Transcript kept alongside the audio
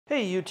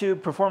Hey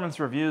YouTube,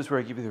 Performance Reviews, where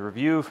I give you the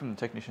review from the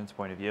technician's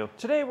point of view.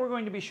 Today we're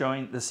going to be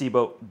showing the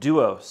SEBO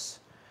Duos.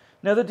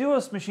 Now the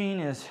Duos machine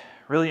is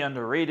really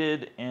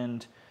underrated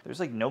and there's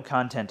like no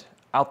content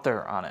out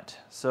there on it.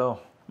 So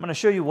I'm going to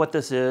show you what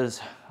this is.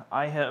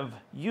 I have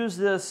used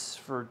this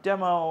for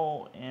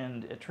demo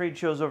and at trade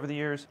shows over the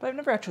years, but I've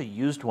never actually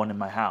used one in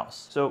my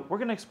house. So we're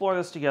going to explore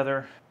this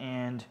together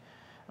and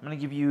I'm going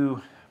to give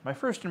you my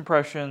first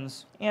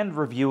impressions and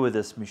review of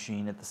this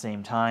machine at the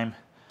same time.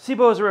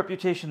 SEBO has a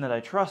reputation that I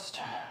trust,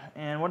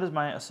 and what is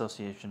my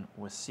association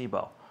with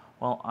SEBO?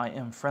 Well, I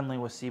am friendly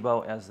with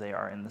SEBO as they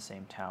are in the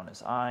same town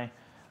as I,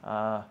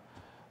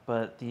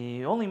 but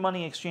the only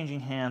money exchanging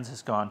hands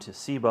has gone to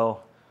SEBO.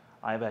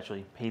 I've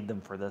actually paid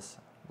them for this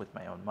with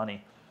my own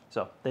money.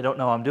 So they don't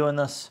know I'm doing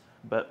this,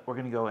 but we're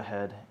gonna go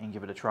ahead and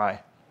give it a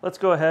try. Let's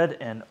go ahead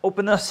and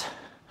open this.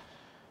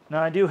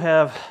 Now I do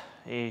have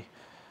a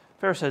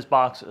fair-sized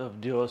box of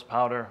Duos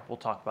powder. We'll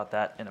talk about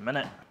that in a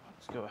minute.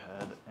 Let's go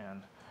ahead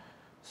and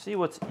see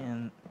what's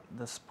in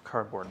this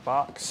cardboard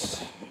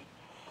box.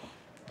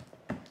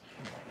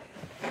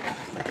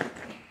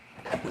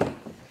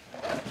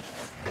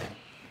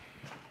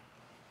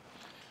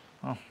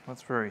 Oh,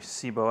 that's very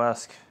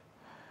SEBO-esque.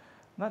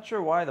 I'm not sure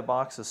why the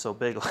box is so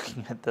big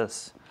looking at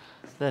this.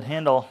 That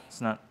handle is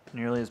not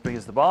nearly as big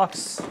as the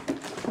box.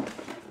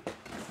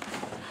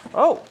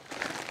 Oh!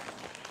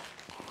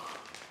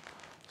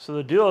 So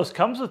the Duos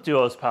comes with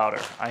Duos powder.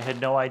 I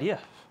had no idea.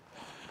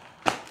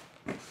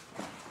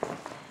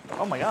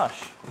 Oh my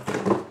gosh.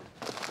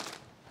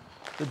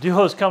 The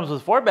Duos comes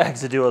with 4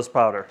 bags of Duos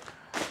powder.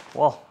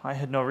 Well, I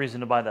had no reason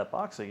to buy that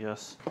box, I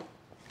guess.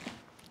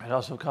 It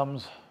also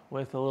comes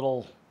with a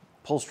little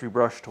upholstery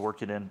brush to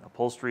work it in.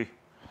 Upholstery.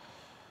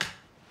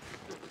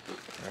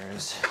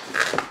 There's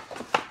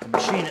the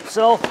machine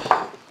itself.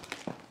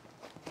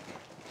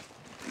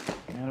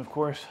 And of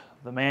course,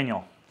 the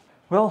manual.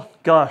 Well,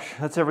 gosh,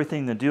 that's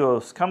everything the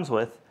Duos comes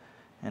with.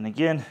 And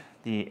again,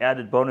 the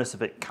added bonus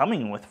of it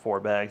coming with 4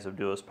 bags of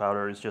Duos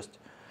powder is just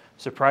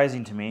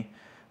surprising to me.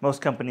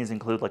 Most companies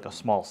include like a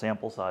small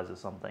sample size of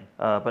something,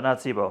 but not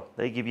SEBO.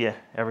 They give you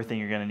everything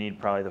you're gonna need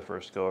probably the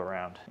first go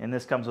around. And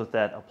this comes with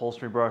that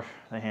upholstery brush,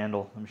 the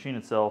handle, the machine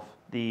itself,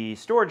 the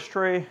storage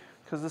tray,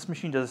 because this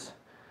machine does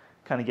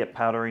kind of get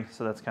powdery,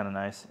 so that's kind of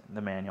nice,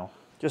 the manual.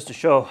 Just to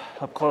show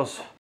up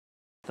close,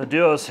 the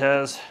Duos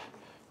has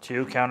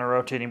 2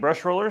 counter-rotating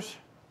brush rollers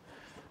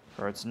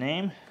for its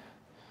name.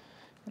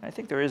 And I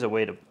think there is a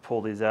way to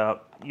pull these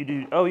out.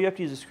 You have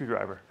to use a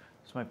screwdriver.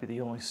 This might be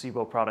the only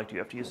SEBO product you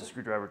have to use a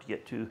screwdriver to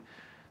get to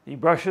the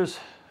brushes.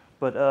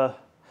 But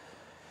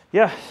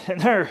yeah,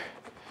 and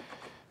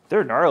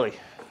they're gnarly.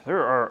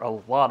 There are a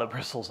lot of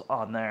bristles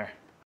on there.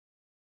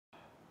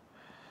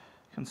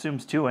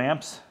 Consumes 2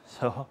 amps,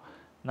 so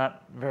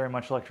not very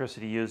much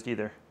electricity used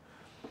either.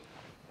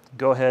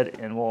 Go ahead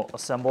and we'll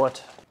assemble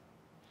it.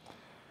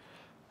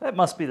 That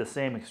must be the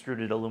same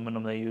extruded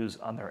aluminum they use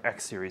on their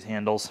X series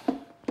handles.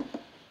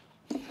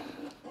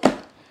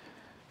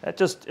 That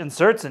just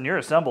inserts and you're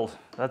assembled.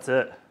 That's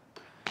it.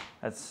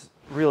 That's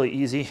really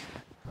easy.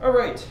 All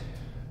right,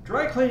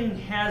 dry cleaning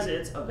has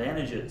its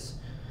advantages.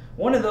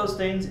 One of those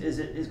things is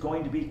it is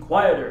going to be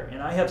quieter,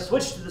 and I have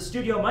switched to the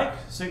studio mic,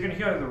 so you're gonna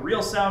hear the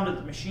real sound of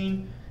the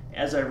machine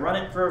as I run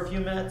it for a few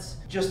minutes,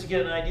 just to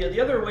get an idea. The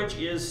other of which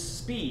is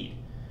speed.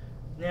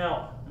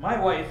 Now, my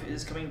wife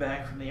is coming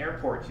back from the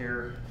airport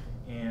here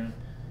in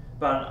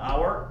about an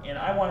hour, and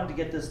I wanted to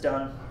get this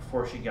done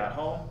before she got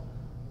home.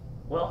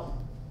 Well,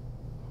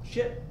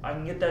 shit, I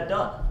can get that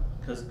done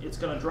because it's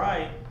going to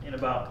dry in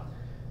about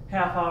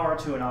half hour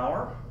to an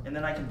hour, and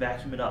then I can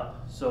vacuum it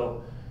up.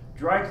 So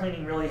dry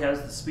cleaning really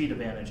has the speed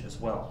advantage as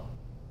well.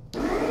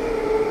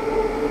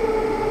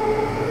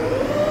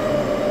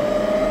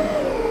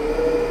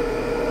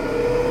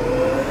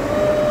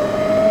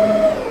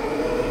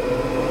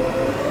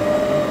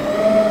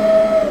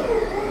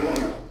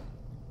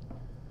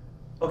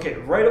 Okay,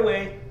 right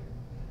away,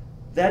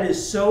 that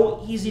is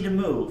so easy to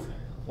move.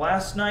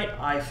 Last night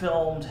I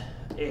filmed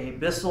a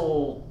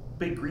Bissell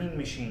Big Green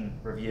Machine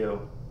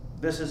review.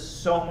 This is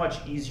so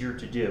much easier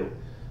to do.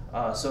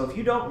 So if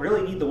you don't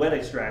really need the wet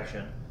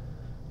extraction,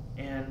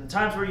 and the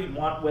times where you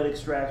want wet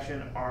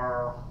extraction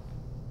are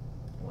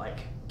like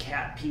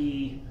cat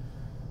pee,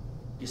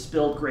 you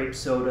spilled grape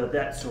soda,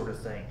 that sort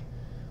of thing.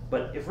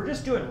 But if we're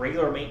just doing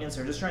regular maintenance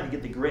or just trying to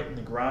get the grit and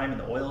the grime and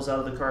the oils out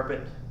of the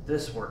carpet,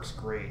 this works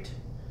great.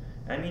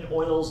 I mean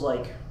oils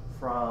like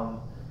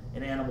from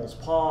an animal's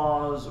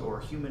paws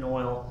or human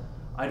oil.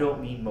 I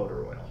don't mean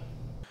motor oil.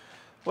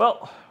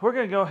 Well, we're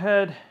going to go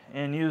ahead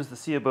and use the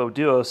SEBO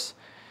Duos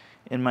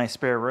in my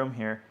spare room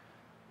here.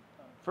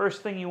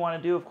 First thing you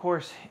want to do, of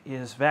course,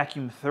 is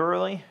vacuum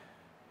thoroughly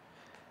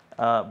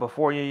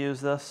before you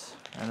use this.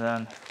 And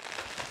then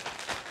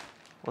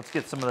let's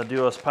get some of the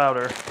Duos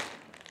powder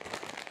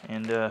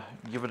and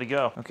give it a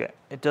go. Okay,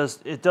 it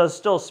does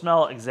still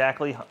smell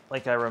exactly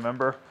like I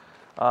remember.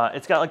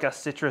 It's got like a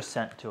citrus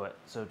scent to it,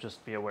 so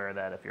just be aware of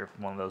that if you're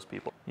one of those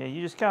people. Yeah,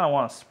 you just kind of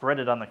want to spread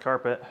it on the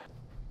carpet.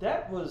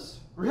 That was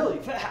really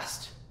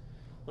fast.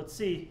 Let's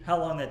see how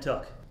long that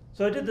took.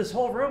 So I did this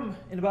whole room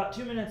in about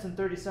 2 minutes and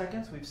 30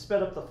 seconds. We've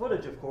sped up the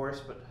footage, of course,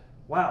 but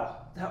wow,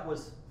 that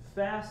was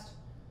fast,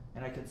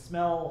 and I could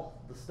smell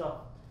the stuff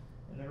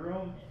in the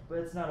room, but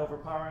it's not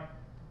overpowering.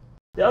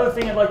 The other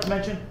thing I'd like to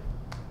mention,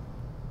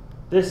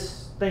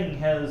 this thing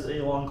has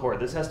a long cord.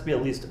 This has to be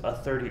at least a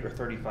 30 or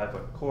 35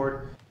 foot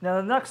cord. Now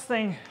the next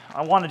thing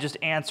I want to just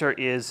answer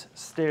is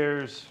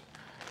stairs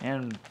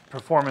and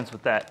performance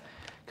with that.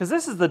 Because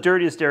this is the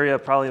dirtiest area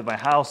probably of my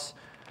house.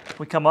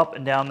 We come up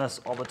and down this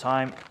all the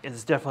time.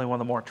 It's definitely one of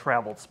the more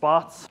traveled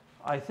spots.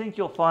 I think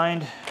you'll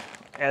find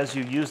as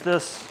you use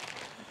this,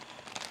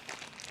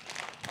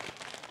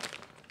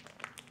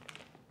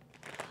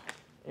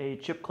 a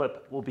chip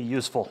clip will be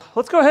useful.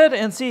 Let's go ahead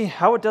and see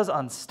how it does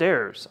on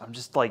stairs. I'm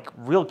just like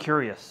real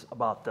curious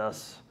about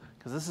this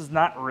because this is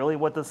not really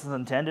what this is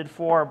intended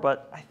for,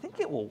 but I think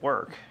it will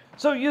work.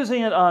 So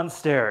using it on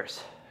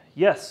stairs.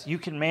 Yes, you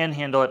can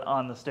manhandle it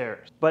on the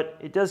stairs, but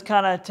it does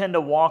kind of tend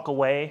to walk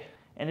away,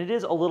 and it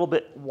is a little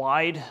bit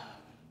wide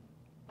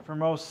for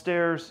most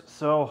stairs,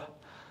 so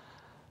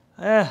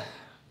I'm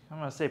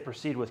gonna say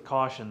proceed with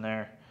caution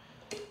there.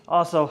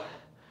 Also,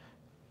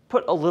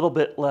 put a little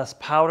bit less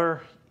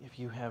powder if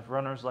you have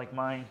runners like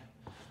mine.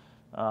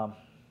 I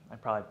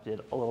probably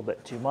did a little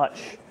bit too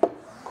much.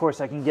 Of course,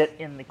 I can get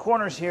in the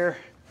corners here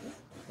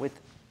with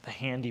the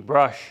handy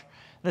brush.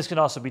 This can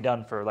also be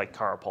done for like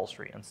car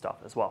upholstery and stuff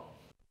as well.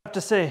 I have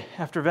to say,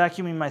 after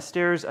vacuuming my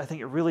stairs, I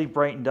think it really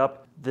brightened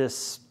up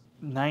this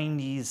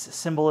 90s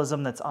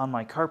symbolism that's on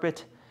my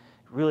carpet.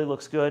 It really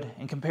looks good.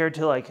 And compared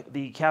to like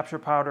the capture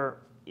powder,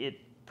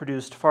 it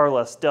produced far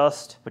less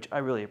dust, which I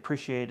really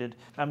appreciated.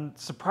 I'm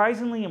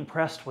surprisingly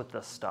impressed with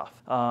this stuff.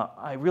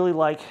 I really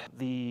like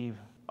the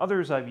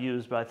others I've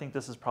used, but I think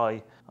this is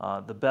probably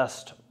the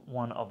best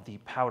one of the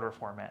powder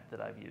format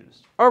that I've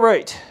used. All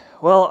right,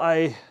 well,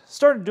 I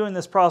started doing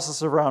this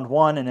process around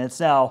 1, and it's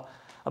now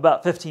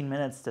about 15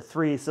 minutes to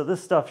 3, so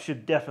this stuff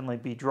should definitely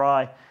be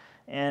dry,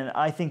 and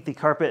I think the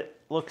carpet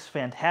looks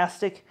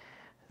fantastic.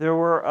 There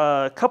were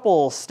a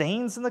couple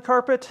stains in the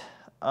carpet.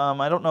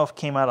 I don't know if it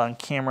came out on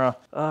camera,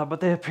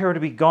 but they appear to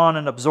be gone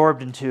and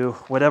absorbed into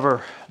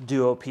whatever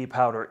Duo P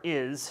powder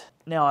is.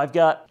 Now I've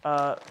got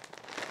about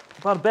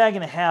a bag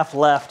and a half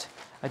left.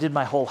 I did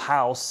my whole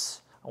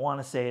house. I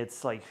want to say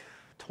it's like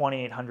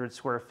 2,800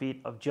 square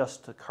feet of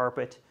just the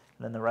carpet,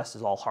 and then the rest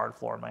is all hard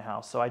floor in my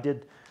house. So I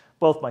did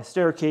both my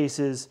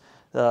staircases,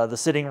 the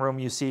sitting room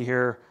you see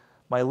here,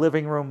 my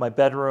living room, my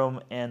bedroom,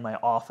 and my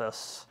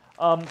office.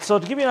 So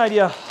to give you an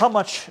idea how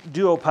much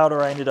Duo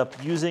powder I ended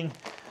up using,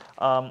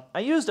 I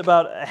used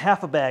about a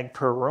half a bag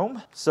per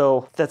room.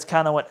 So that's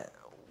kind of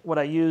what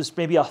I used,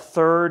 maybe a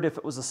third if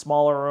it was a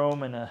smaller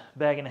room and a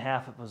bag and a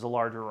half if it was a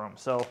larger room.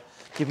 So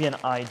give you an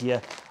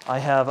idea. I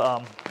have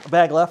a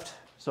bag left,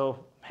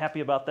 so happy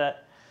about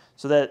that.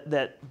 So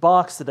that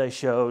box that I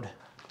showed,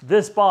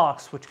 this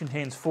box, which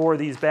contains 4 of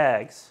these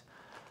bags,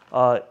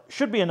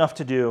 should be enough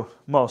to do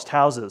most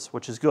houses,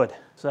 which is good.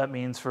 So that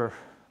means for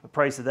the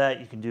price of that,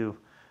 you can do your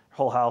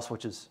whole house,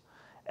 which is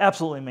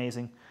absolutely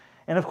amazing.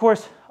 And of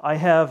course, I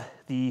have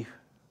the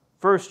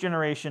first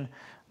generation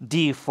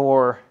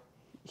D4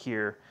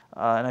 here,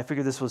 and I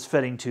figured this was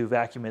fitting to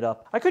vacuum it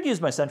up. I could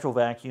use my central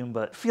vacuum,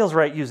 but it feels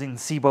right using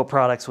SEBO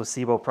products with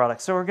SEBO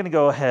products. So we're gonna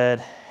go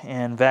ahead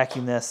and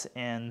vacuum this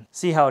and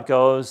see how it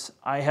goes.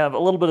 I have a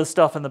little bit of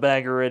stuff in the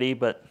bag already,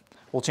 but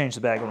we'll change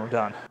the bag when we're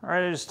done. All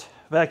right, I just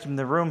vacuumed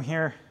the room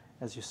here,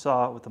 as you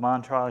saw with the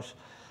montage.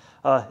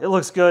 It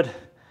looks good.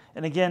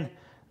 And again,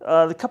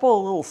 the couple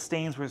of little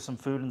stains where some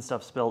food and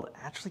stuff spilled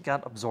actually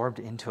got absorbed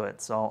into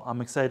it, so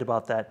I'm excited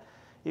about that.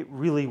 It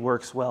really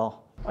works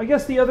well. I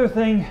guess the other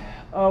thing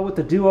with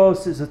the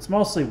Duos is it's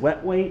mostly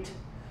wet weight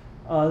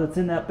that's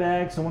in that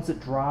bag, so once it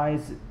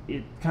dries,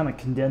 it kind of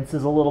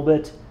condenses a little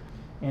bit,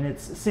 and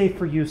it's safe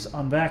for use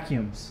on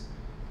vacuums.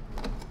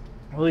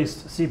 Or at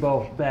least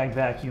SEBO bag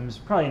vacuums,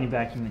 probably any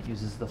vacuum that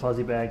uses the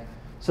fuzzy bag.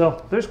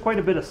 So there's quite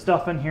a bit of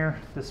stuff in here.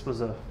 This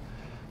was a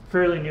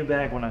fairly new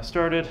bag when I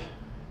started,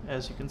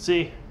 as you can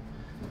see.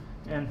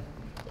 And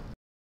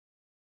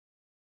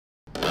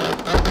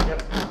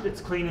yep,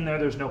 it's clean in there.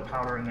 There's no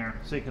powder in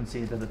there, so you can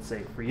see that it's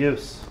safe for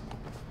use.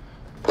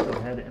 Go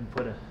ahead and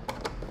put a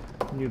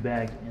new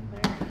bag in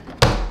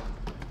there.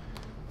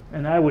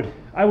 And I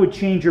would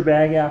change your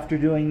bag after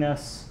doing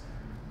this,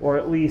 or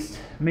at least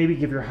maybe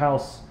give your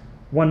house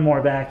one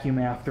more vacuum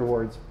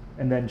afterwards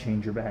and then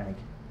change your bag.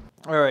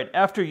 All right,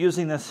 after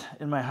using this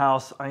in my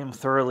house, I am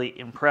thoroughly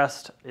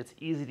impressed. It's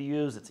easy to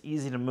use, it's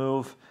easy to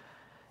move,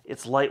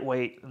 it's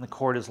lightweight, and the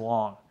cord is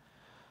long.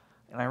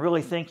 And I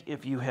really think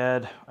if you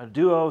had a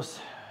Duos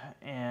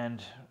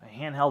and a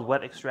handheld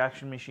wet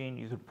extraction machine,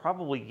 you could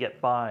probably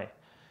get by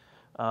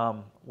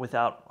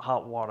without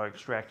hot water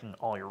extracting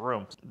all your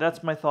rooms.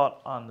 That's my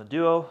thought on the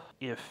Duo.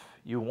 If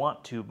you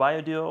want to buy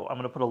a Duo, I'm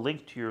gonna put a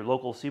link to your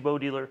local SEBO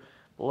dealer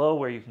below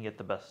where you can get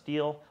the best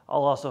deal.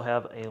 I'll also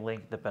have a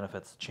link that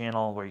benefits the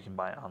channel where you can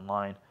buy it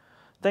online.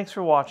 Thanks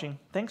for watching,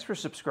 thanks for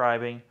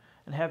subscribing,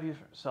 and have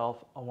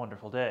yourself a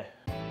wonderful day.